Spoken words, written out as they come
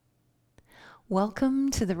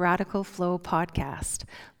Welcome to the Radical Flow podcast.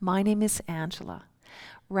 My name is Angela.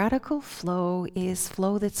 Radical Flow is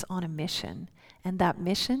flow that's on a mission, and that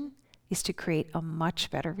mission is to create a much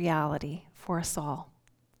better reality for us all.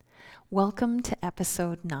 Welcome to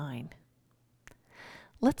episode 9.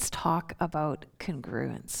 Let's talk about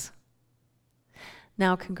congruence.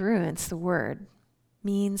 Now, congruence, the word,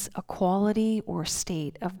 means a quality or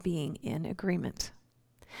state of being in agreement.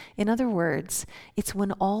 In other words, it's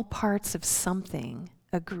when all parts of something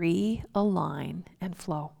agree, align, and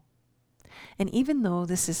flow. And even though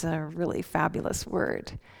this is a really fabulous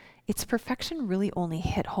word, its perfection really only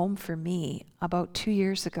hit home for me about 2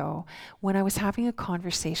 years ago when I was having a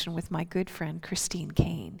conversation with my good friend Christine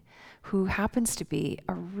Kane, who happens to be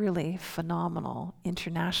a really phenomenal,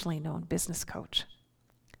 internationally known business coach.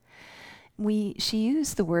 She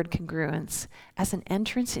used the word congruence as an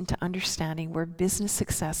entrance into understanding where business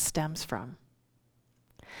success stems from.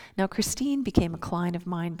 Now, Christine became a client of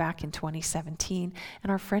mine back in 2017,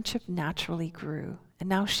 and our friendship naturally grew, and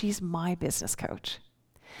now she's my business coach.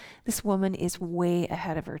 This woman is way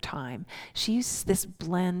ahead of her time. She uses this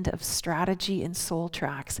blend of strategy and soul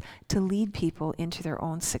tracks to lead people into their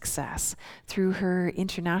own success through her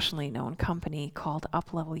internationally known company called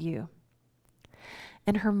UpLevel U.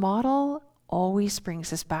 And her model always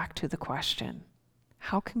brings us back to the question,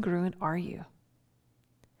 how congruent are you?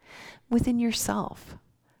 Within yourself,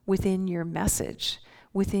 within your message,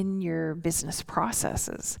 within your business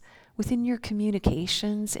processes, within your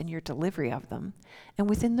communications and your delivery of them, and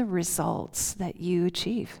within the results that you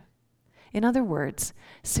achieve. In other words,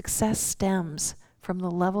 success stems from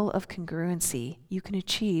the level of congruency you can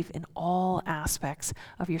achieve in all aspects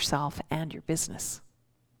of yourself and your business.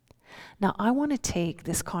 Now, I want to take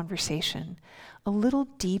this conversation a little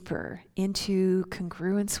deeper into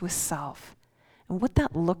congruence with self and what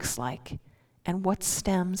that looks like and what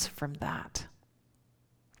stems from that.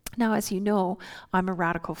 Now, as you know, I'm a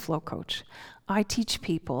radical flow coach. I teach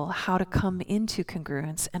people how to come into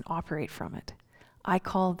congruence and operate from it. I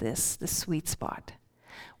call this the sweet spot,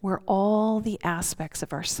 where all the aspects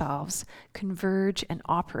of ourselves converge and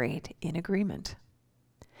operate in agreement.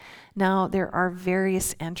 Now, there are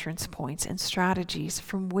various entrance points and strategies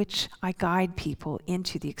from which I guide people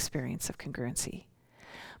into the experience of congruency.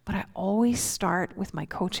 But I always start with my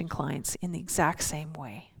coaching clients in the exact same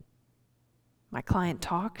way. My client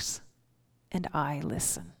talks, and I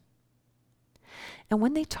listen. And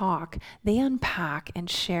when they talk, they unpack and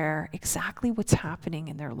share exactly what's happening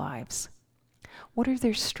in their lives. What are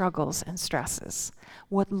their struggles and stresses?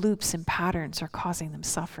 What loops and patterns are causing them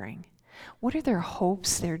suffering? What are their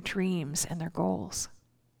hopes, their dreams, and their goals?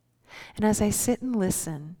 And as I sit and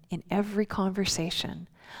listen in every conversation,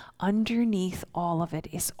 underneath all of it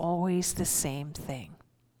is always the same thing: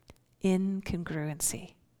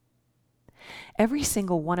 incongruency. Every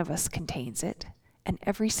single one of us contains it, and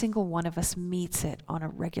every single one of us meets it on a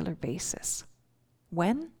regular basis.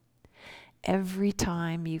 When? Every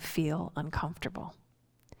time you feel uncomfortable.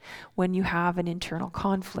 When you have an internal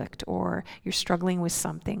conflict, or you're struggling with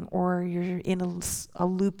something, or you're in a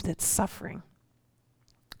loop that's suffering.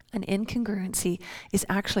 An incongruency is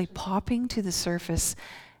actually popping to the surface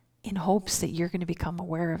in hopes that you're going to become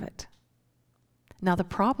aware of it. Now, the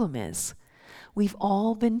problem is, we've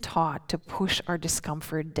all been taught to push our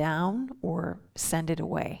discomfort down or send it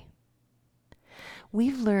away.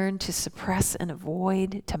 We've learned to suppress and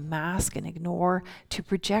avoid, to mask and ignore, to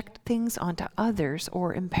project things onto others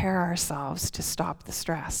or impair ourselves to stop the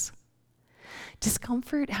stress.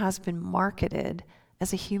 Discomfort has been marketed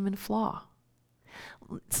as a human flaw.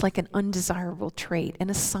 It's like an undesirable trait and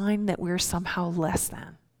a sign that we're somehow less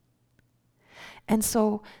than. And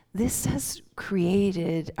so this has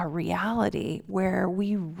created a reality where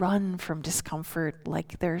we run from discomfort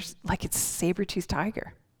like it's a saber-toothed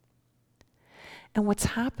tiger. And what's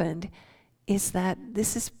happened is that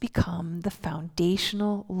this has become the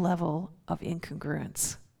foundational level of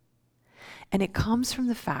incongruence. And it comes from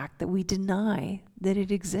the fact that we deny that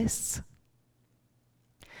it exists.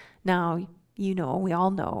 Now, we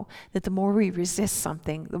all know that the more we resist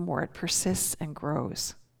something, the more it persists and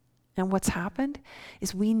grows. And what's happened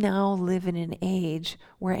is we now live in an age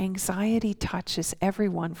where anxiety touches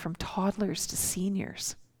everyone from toddlers to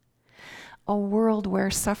seniors. A world where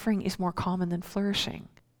suffering is more common than flourishing,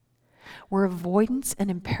 where avoidance and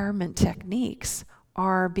impairment techniques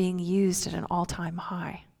are being used at an all-time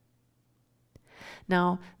high.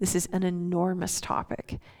 Now, this is an enormous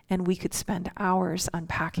topic, and we could spend hours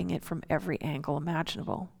unpacking it from every angle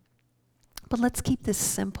imaginable. But let's keep this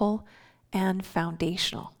simple and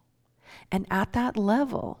foundational. And at that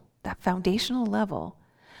level, that foundational level,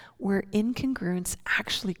 where incongruence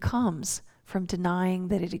actually comes from denying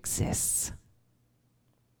that it exists.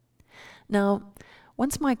 Now,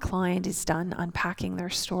 once my client is done unpacking their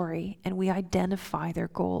story and we identify their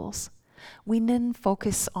goals, we then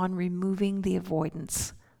focus on removing the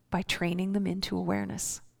avoidance by training them into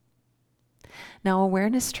awareness. Now,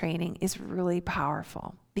 awareness training is really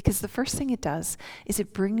powerful because the first thing it does is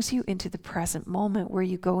it brings you into the present moment where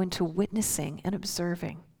you go into witnessing and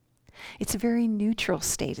observing. It's a very neutral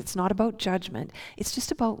state. It's not about judgment. It's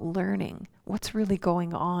just about learning what's really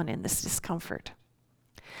going on in this discomfort.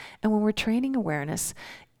 And when we're training awareness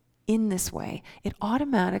in this way, it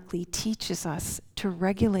automatically teaches us to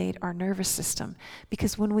regulate our nervous system,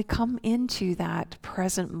 because when we come into that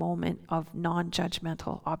present moment of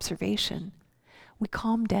non-judgmental observation, we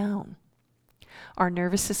calm down. Our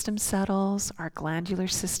nervous system settles, our glandular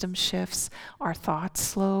system shifts, our thoughts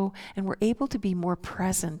slow, and we're able to be more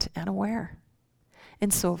present and aware.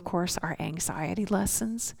 And so, of course, our anxiety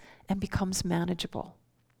lessens and becomes manageable.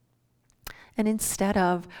 And instead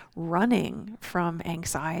of running from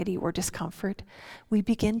anxiety or discomfort, we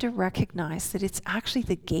begin to recognize that it's actually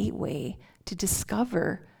the gateway to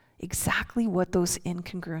discover exactly what those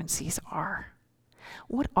incongruencies are.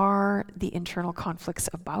 What are the internal conflicts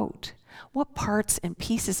about? What parts and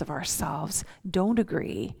pieces of ourselves don't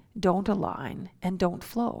agree, don't align, and don't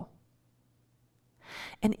flow?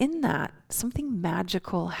 And in that, something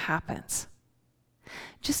magical happens.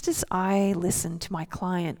 Just as I listen to my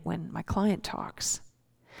client when my client talks,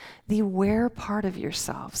 the aware part of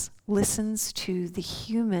yourselves listens to the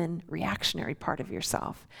human reactionary part of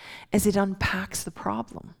yourself as it unpacks the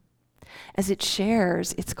problem, as it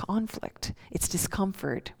shares its conflict, its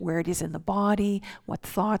discomfort, where it is in the body, what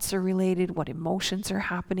thoughts are related, what emotions are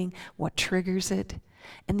happening, what triggers it,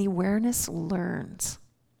 and the awareness learns.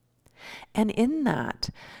 And in that,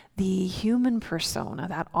 the human persona,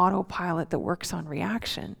 that autopilot that works on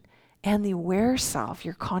reaction, and the aware self,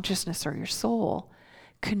 your consciousness or your soul,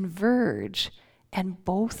 converge and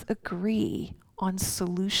both agree on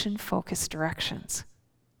solution-focused directions.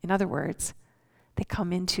 In other words, they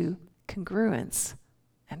come into congruence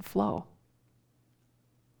and flow.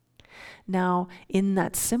 Now, in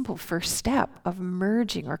that simple first step of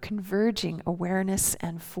merging or converging awareness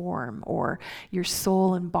and form, or your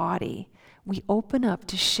soul and body, we open up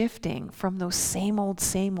to shifting from those same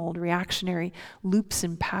old reactionary loops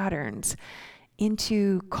and patterns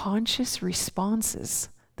into conscious responses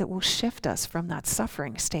that will shift us from that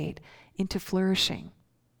suffering state into flourishing.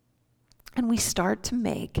 And we start to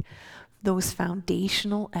make those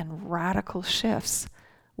foundational and radical shifts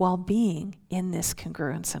while being in this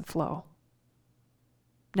congruence and flow.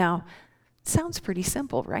 Now, sounds pretty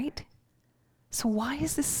simple, right? So why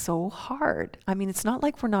is this so hard? I mean, it's not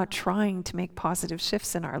like we're not trying to make positive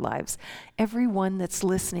shifts in our lives. Everyone that's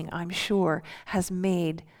listening, I'm sure, has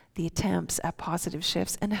made the attempts at positive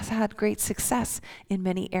shifts and has had great success in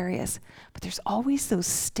many areas. But there's always those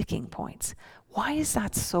sticking points. Why is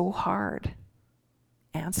that so hard?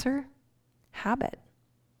 Answer: habit.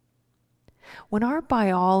 When our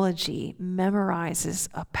biology memorizes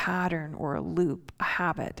a pattern or a loop, a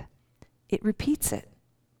habit, it repeats it.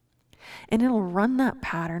 And it'll run that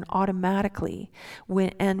pattern automatically.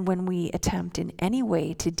 When we attempt in any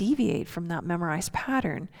way to deviate from that memorized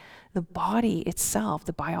pattern, the body itself,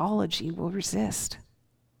 the biology, will resist.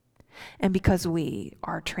 And because we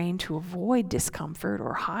are trained to avoid discomfort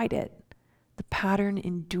or hide it, the pattern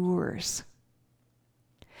endures.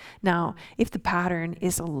 Now, if the pattern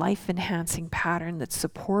is a life-enhancing pattern that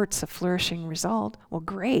supports a flourishing result, well,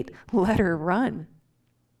 great, let her run.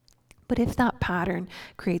 But if that pattern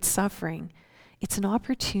creates suffering, it's an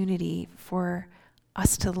opportunity for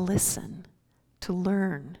us to listen, to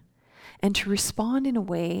learn, and to respond in a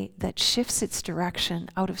way that shifts its direction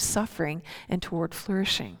out of suffering and toward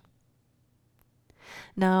flourishing.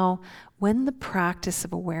 Now, when the practice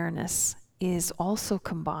of awareness is also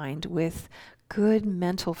combined with good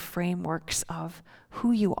mental frameworks of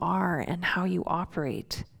who you are and how you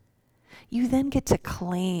operate, you then get to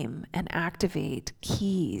claim and activate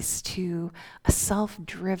keys to a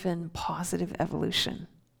self-driven positive evolution.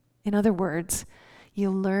 In other words, you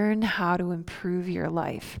learn how to improve your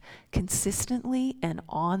life consistently and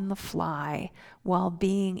on the fly while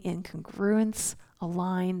being in congruence,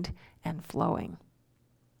 aligned, and flowing.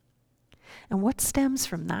 And what stems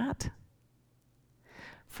from that?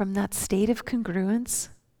 From that state of congruence,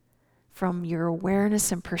 from your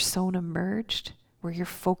awareness and persona merged, where your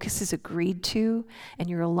focus is agreed to and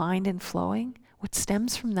you're aligned and flowing, what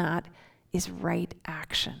stems from that is right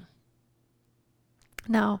action.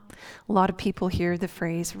 Now, a lot of people hear the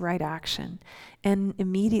phrase right action and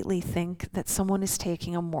immediately think that someone is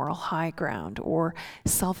taking a moral high ground or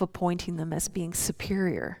self-appointing them as being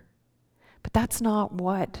superior. But that's not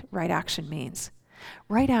what right action means.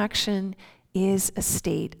 Right action is a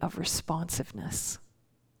state of responsiveness.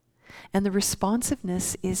 And the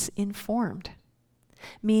responsiveness is informed,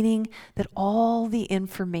 meaning that all the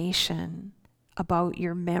information about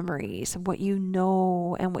your memories, what you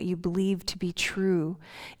know and what you believe to be true,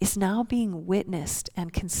 is now being witnessed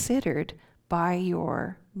and considered by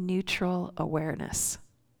your neutral awareness,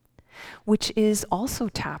 which is also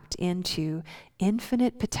tapped into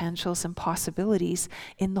infinite potentials and possibilities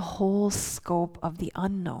in the whole scope of the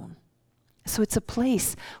unknown. So it's a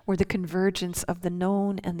place where the convergence of the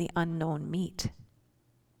known and the unknown meet.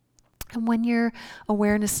 And when your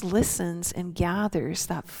awareness listens and gathers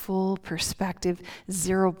that full perspective,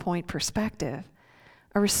 0-point perspective,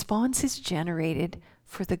 a response is generated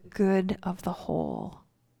for the good of the whole,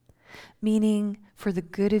 meaning for the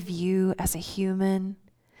good of you as a human,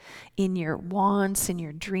 in your wants, in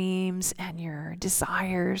your dreams, and your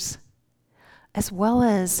desires, as well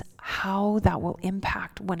as how that will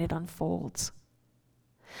impact when it unfolds.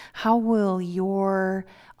 How will your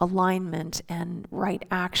alignment and right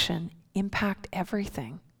action impact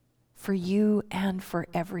everything for you and for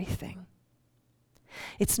everything?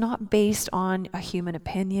 It's not based on a human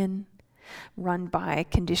opinion run by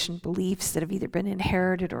conditioned beliefs that have either been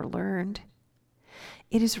inherited or learned.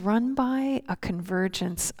 It is run by a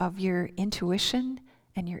convergence of your intuition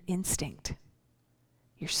and your instinct,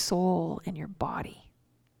 your soul and your body.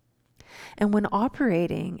 And when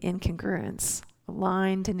operating in congruence,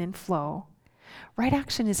 aligned and in flow, right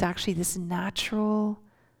action is actually this natural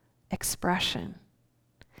expression.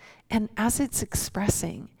 And as it's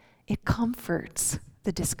expressing, it comforts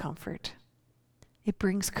the discomfort. It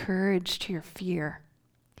brings courage to your fear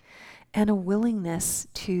and a willingness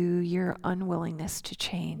to your unwillingness to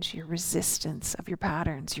change, your resistance of your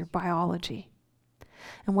patterns, your biology.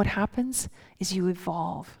 And what happens is you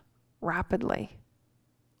evolve rapidly,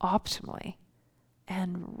 optimally,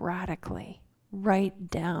 and radically, right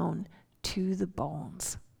down to the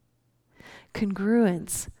bones.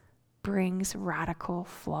 Congruence brings radical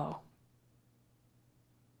flow.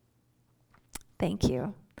 Thank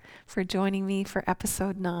you for joining me for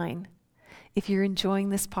episode 9. If you're enjoying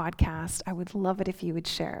this podcast, I would love it if you would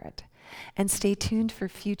share it. And stay tuned for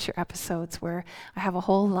future episodes where I have a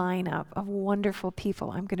whole lineup of wonderful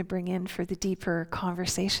people I'm going to bring in for the deeper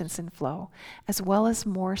conversations in flow, as well as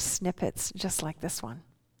more snippets just like this one.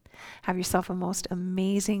 Have yourself a most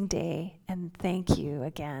amazing day, and thank you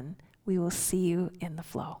again. We will see you in the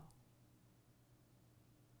flow.